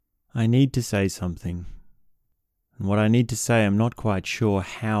I need to say something. And what I need to say, I'm not quite sure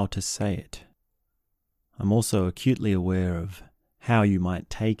how to say it. I'm also acutely aware of how you might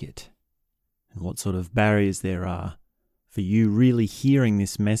take it and what sort of barriers there are for you really hearing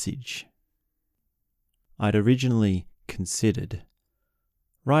this message. I'd originally considered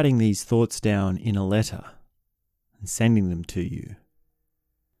writing these thoughts down in a letter and sending them to you.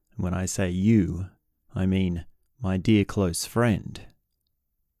 And when I say you, I mean my dear close friend.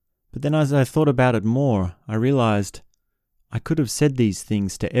 But then as I thought about it more, I realized I could have said these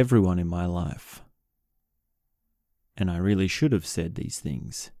things to everyone in my life. And I really should have said these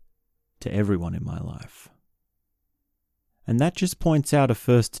things to everyone in my life. And that just points out a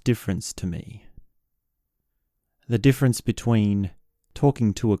first difference to me. The difference between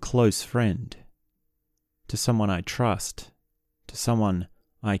talking to a close friend, to someone I trust, to someone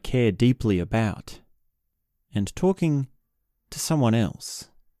I care deeply about, and talking to someone else.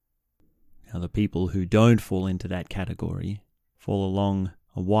 Now, the people who don't fall into that category fall along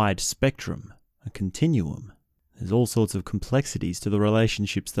a wide spectrum, a continuum. There's all sorts of complexities to the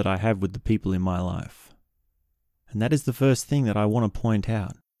relationships that I have with the people in my life. And that is the first thing that I want to point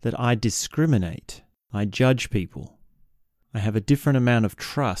out, that I discriminate. I judge people. I have a different amount of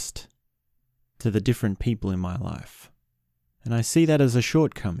trust to the different people in my life. And I see that as a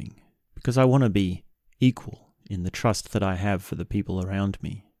shortcoming, because I want to be equal in the trust that I have for the people around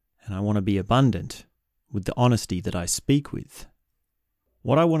me. And I want to be abundant with the honesty that I speak with.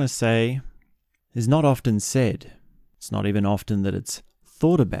 What I want to say is not often said. It's not even often that it's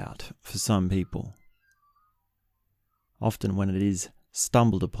thought about for some people. Often when it is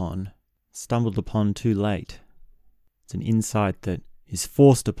stumbled upon too late. It's an insight that is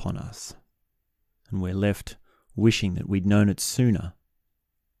forced upon us, and we're left wishing that we'd known it sooner.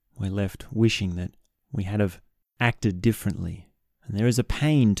 We're left wishing that we had have acted differently. And there is a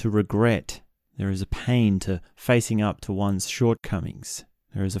pain to regret. There is a pain to facing up to one's shortcomings.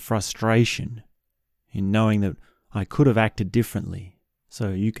 There is a frustration in knowing that I could have acted differently. So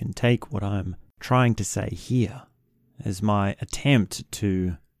you can take what I'm trying to say here as my attempt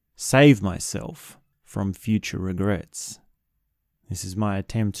to save myself from future regrets. This is my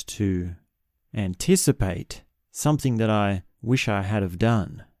attempt to anticipate something that I wish I had have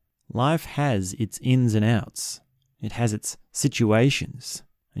done. Life has its ins and outs. It has its situations.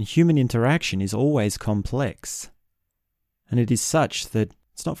 And human interaction is always complex. And it is such that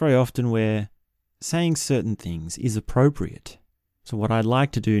it's not very often where saying certain things is appropriate. So what I'd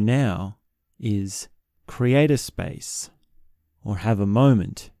like to do now is create a space or have a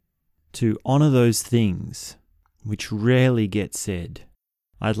moment to honor those things which rarely get said.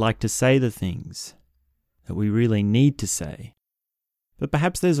 I'd like to say the things that we really need to say, but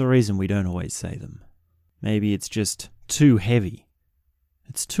perhaps there's a reason we don't always say them. Maybe it's just too heavy.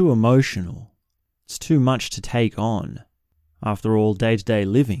 It's too emotional. It's too much to take on. After all, day-to-day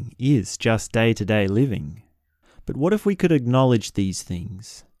living is just day-to-day living. But what if we could acknowledge these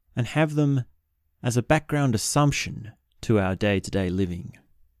things and have them as a background assumption to our day-to-day living?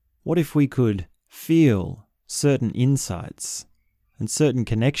 What if we could feel certain insights and certain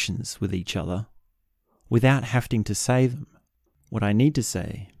connections with each other without having to say them? What I need to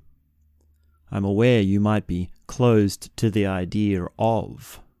say, I'm aware you might be closed to the idea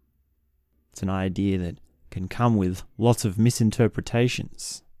of. It's an idea that can come with lots of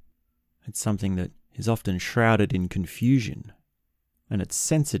misinterpretations. It's something that is often shrouded in confusion, and it's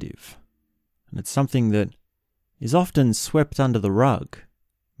sensitive, and it's something that is often swept under the rug,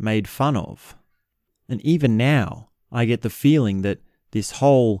 made fun of. And even now, I get the feeling that this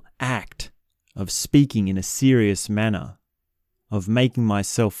whole act of speaking in a serious manner, of making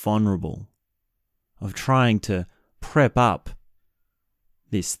myself vulnerable, of trying to prep up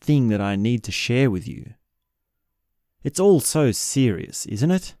this thing that I need to share with you, it's all so serious, isn't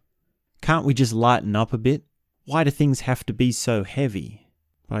it? Can't we just lighten up a bit? Why do things have to be so heavy?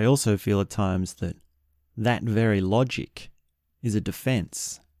 But I also feel at times that that very logic is a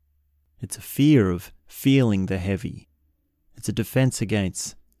defense. It's a fear of feeling the heavy. It's a defense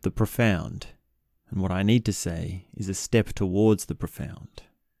against the profound. And what I need to say is a step towards the profound.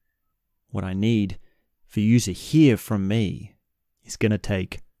 What I need for you to hear from me is going to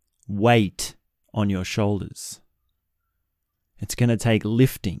take weight on your shoulders. It's going to take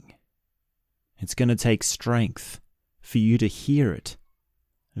lifting. It's going to take strength for you to hear it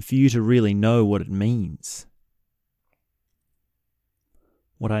and for you to really know what it means.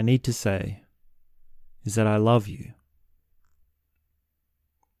 What I need to say is that I love you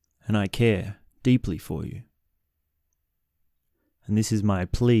and I care deeply for you. And this is my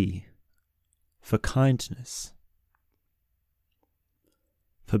plea for kindness,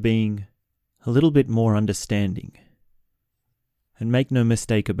 for being a little bit more understanding. And make no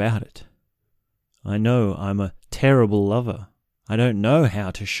mistake about it, I know I'm a terrible lover. I don't know how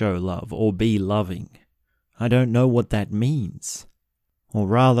to show love or be loving. I don't know what that means. Or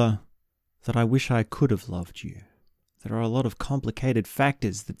rather, that I wish I could have loved you. There are a lot of complicated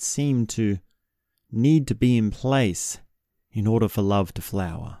factors that seem to need to be in place in order for love to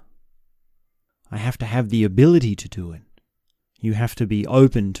flower. I have to have the ability to do it. You have to be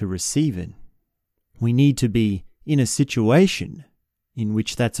open to receive it. We need to be in a situation in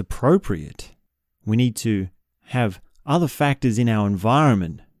which that's appropriate. We need to have other factors in our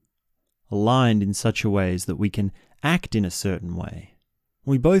environment aligned in such a way that we can act in a certain way.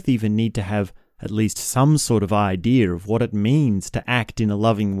 We both even need to have at least some sort of idea of what it means to act in a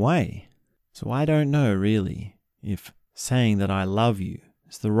loving way. So I don't know really if saying that I love you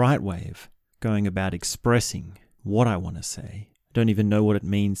is the right way of going about expressing what I want to say. I don't even know what it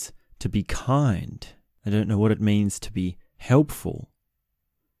means to be kind. I don't know what it means to be helpful.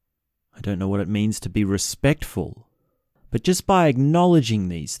 I don't know what it means to be respectful. But just by acknowledging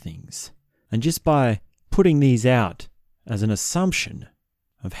these things, and just by putting these out as an assumption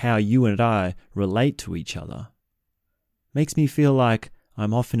of how you and I relate to each other, makes me feel like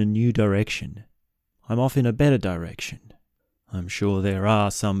I'm off in a new direction. I'm off in a better direction. I'm sure there are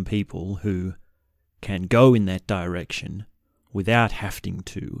some people who can go in that direction without having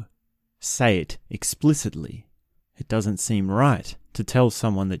to say it explicitly. It doesn't seem right to tell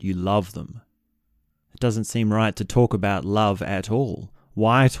someone that you love them. It doesn't seem right to talk about love at all.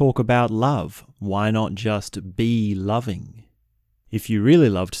 Why talk about love? Why not just be loving? If you really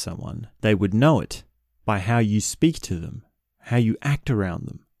loved someone, they would know it by how you speak to them, how you act around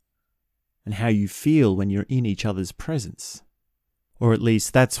them, and how you feel when you're in each other's presence. Or at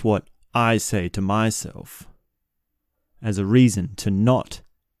least that's what I say to myself as a reason to not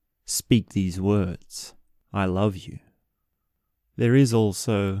speak these words. I love you. There is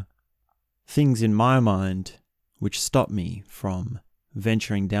also things in my mind which stop me from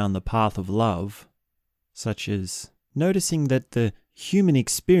venturing down the path of love, such as noticing that the human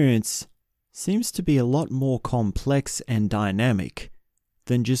experience seems to be a lot more complex and dynamic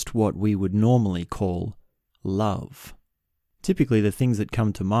than just what we would normally call love. Typically, the things that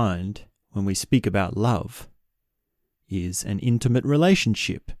come to mind when we speak about love is an intimate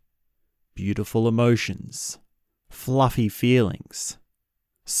relationship, beautiful emotions, fluffy feelings,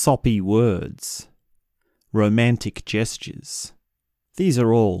 soppy words, romantic gestures. These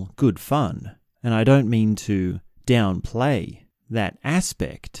are all good fun, and I don't mean to downplay that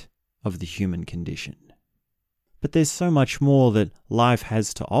aspect of the human condition. But there's so much more that life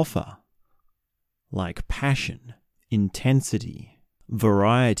has to offer, like passion, intensity,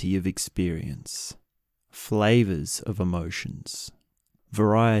 variety of experience, flavors of emotions,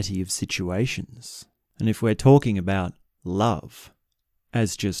 variety of situations. And if we're talking about love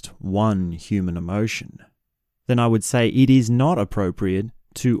as just one human emotion, then I would say it is not appropriate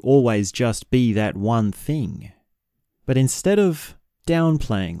to always just be that one thing. But instead of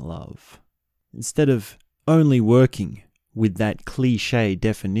downplaying love, instead of only working with that cliché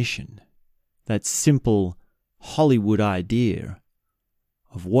definition, that simple Hollywood idea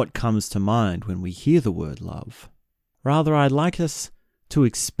of what comes to mind when we hear the word love, rather I'd like us to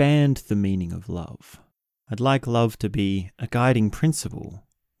expand the meaning of love. I'd like love to be a guiding principle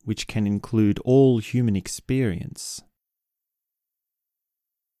which can include all human experience.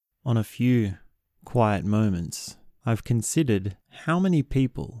 On a few quiet moments, I've considered how many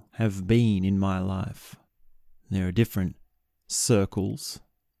people have been in my life. There are different circles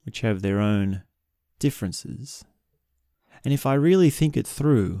which have their own differences. And if I really think it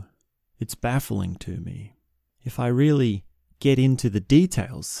through, it's baffling to me. If I really get into the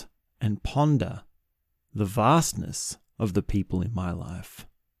details and ponder the vastness of the people in my life,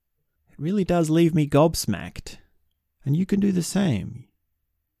 it really does leave me gobsmacked. And you can do the same.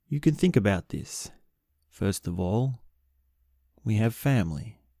 You can think about this. First of all, we have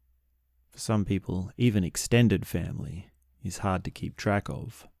family. For some people, even extended family is hard to keep track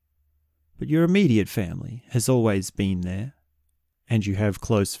of. But your immediate family has always been there. And you have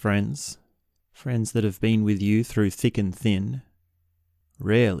close friends, friends that have been with you through thick and thin.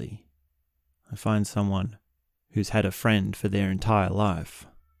 Rarely I find someone who's had a friend for their entire life.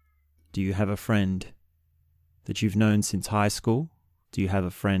 Do you have a friend that you've known since high school? Do you have a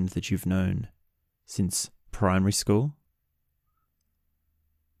friend that you've known since primary school?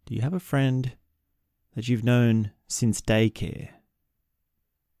 Do you have a friend that you've known since daycare?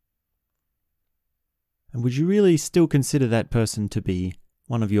 And would you really still consider that person to be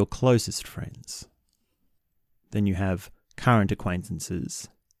one of your closest friends? Then you have current acquaintances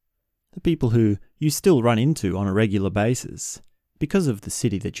the people who you still run into on a regular basis because of the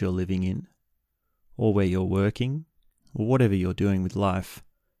city that you're living in, or where you're working, or whatever you're doing with life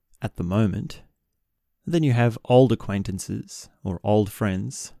at the moment. Then you have old acquaintances or old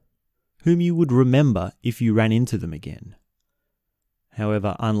friends whom you would remember if you ran into them again,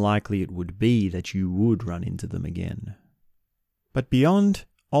 however unlikely it would be that you would run into them again. But beyond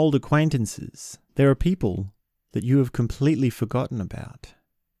old acquaintances, there are people that you have completely forgotten about.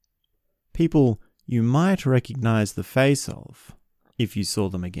 People you might recognize the face of if you saw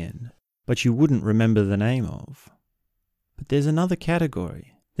them again, but you wouldn't remember the name of. But there's another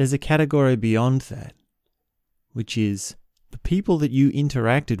category. There's a category beyond that, which is the people that you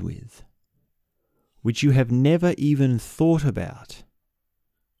interacted with, which you have never even thought about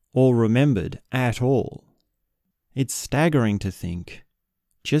or remembered at all. It's staggering to think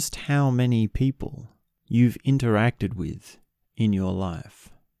just how many people you've interacted with in your life.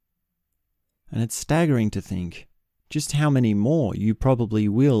 And it's staggering to think just how many more you probably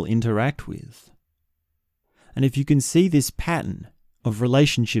will interact with. And if you can see this pattern of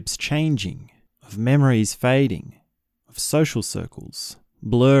relationships changing, of memories fading, of social circles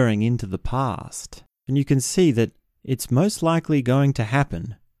blurring into the past, then you can see that it's most likely going to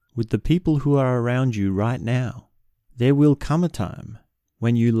happen with the people who are around you right now. There will come a time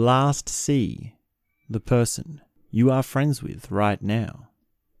when you last see the person you are friends with right now.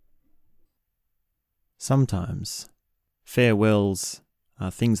 Sometimes farewells are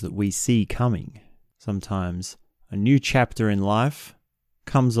things that we see coming. Sometimes a new chapter in life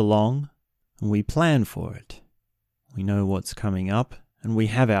comes along and we plan for it. We know what's coming up and we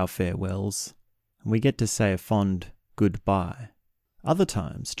have our farewells and we get to say a fond goodbye. Other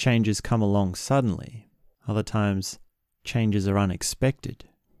times changes come along suddenly. Other times changes are unexpected.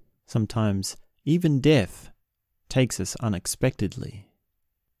 Sometimes even death takes us unexpectedly.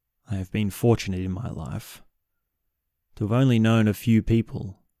 I have been fortunate in my life to have only known a few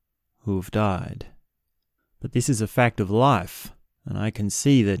people who have died. But this is a fact of life, and I can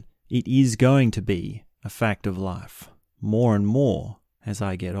see that it is going to be a fact of life more and more as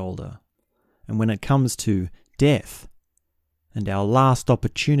I get older. And when it comes to death and our last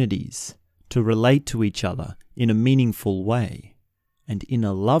opportunities to relate to each other in a meaningful way and in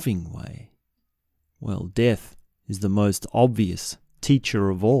a loving way, well, death is the most obvious teacher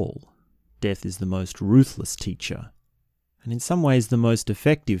of all. Death is the most ruthless teacher, and in some ways the most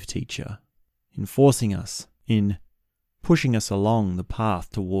effective teacher, in forcing us, in pushing us along the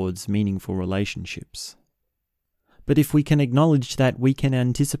path towards meaningful relationships. But if we can acknowledge that, we can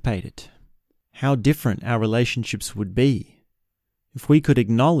anticipate it. How different our relationships would be if we could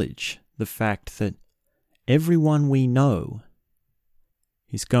acknowledge the fact that everyone we know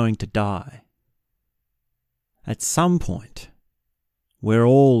is going to die. At some point, we're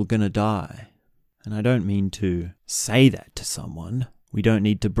all going to die. And I don't mean to say that to someone. We don't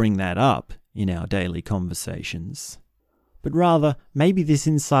need to bring that up in our daily conversations. But rather, maybe this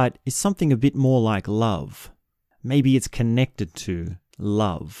insight is something a bit more like love. Maybe it's connected to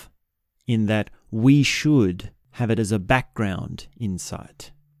love, in that we should have it as a background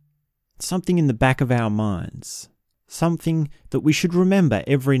insight. Something in the back of our minds. Something that we should remember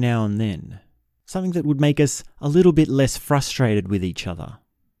every now and then. Something that would make us a little bit less frustrated with each other,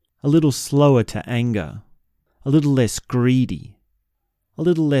 a little slower to anger, a little less greedy, a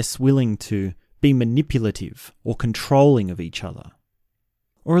little less willing to be manipulative or controlling of each other,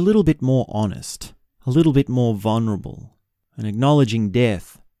 or a little bit more honest, a little bit more vulnerable. And acknowledging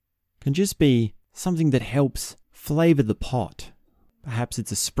death can just be something that helps flavor the pot. Perhaps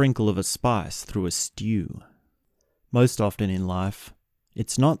it's a sprinkle of a spice through a stew. Most often in life,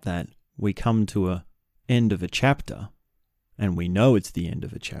 it's not that we come to an end of a chapter, and we know it's the end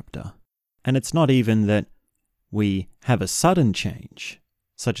of a chapter. And it's not even that we have a sudden change,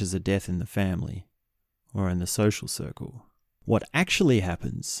 such as a death in the family or in the social circle. What actually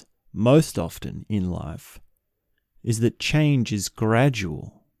happens most often in life is that change is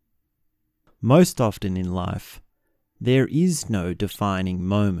gradual. Most often in life, there is no defining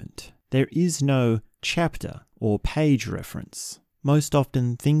moment. There is no chapter or page reference. Most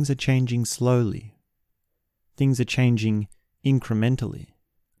often, things are changing slowly. Things are changing incrementally.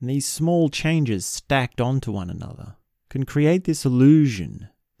 And these small changes stacked onto one another can create this illusion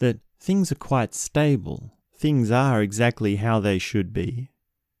that things are quite stable. Things are exactly how they should be,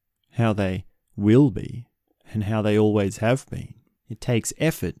 how they will be, and how they always have been. It takes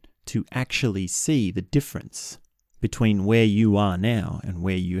effort to actually see the difference between where you are now and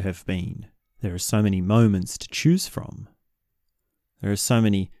where you have been. There are so many moments to choose from. There are so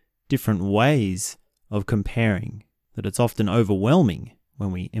many different ways of comparing that it's often overwhelming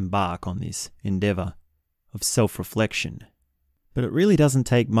when we embark on this endeavour of self-reflection. But it really doesn't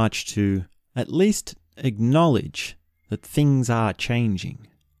take much to at least acknowledge that things are changing.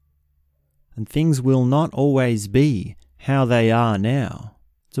 And things will not always be how they are now.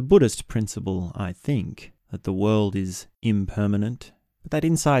 It's a Buddhist principle, I think, that the world is impermanent. But that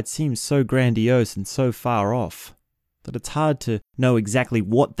insight seems so grandiose and so far off that it's hard to know exactly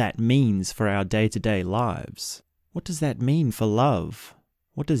what that means for our day-to-day lives. What does that mean for love?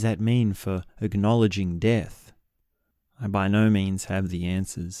 What does that mean for acknowledging death? I by no means have the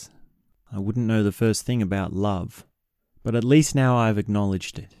answers. I wouldn't know the first thing about love. But at least now I've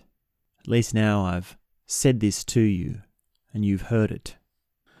acknowledged it. At least now I've said this to you, and you've heard it.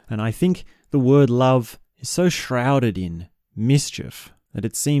 And I think the word love is so shrouded in mischief that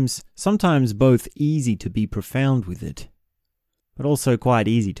it seems sometimes both easy to be profound with it, but also quite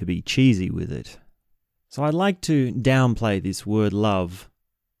easy to be cheesy with it. So I'd like to downplay this word love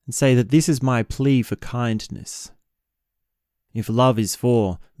and say that this is my plea for kindness. If love is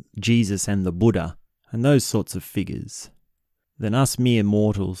for Jesus and the Buddha and those sorts of figures, then us mere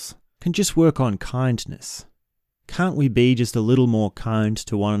mortals can just work on kindness. Can't we be just a little more kind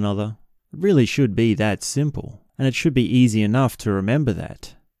to one another? It really should be that simple, and it should be easy enough to remember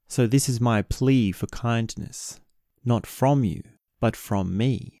that. So this is my plea for kindness, not from you, but from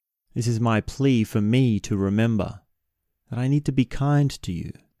me. This is my plea for me to remember that I need to be kind to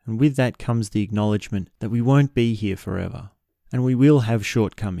you, and with that comes the acknowledgement that we won't be here forever, and we will have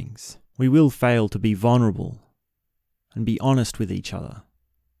shortcomings. We will fail to be vulnerable and be honest with each other.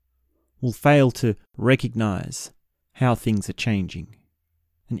 We'll fail to recognize how things are changing.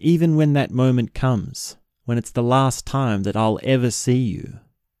 And even when that moment comes, when it's the last time that I'll ever see you,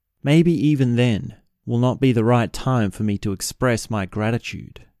 maybe even then will not be the right time for me to express my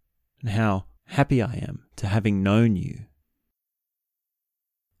gratitude and how happy I am to having known you.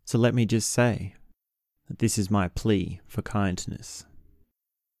 So let me just say that this is my plea for kindness.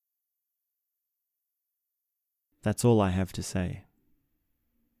 That's all I have to say.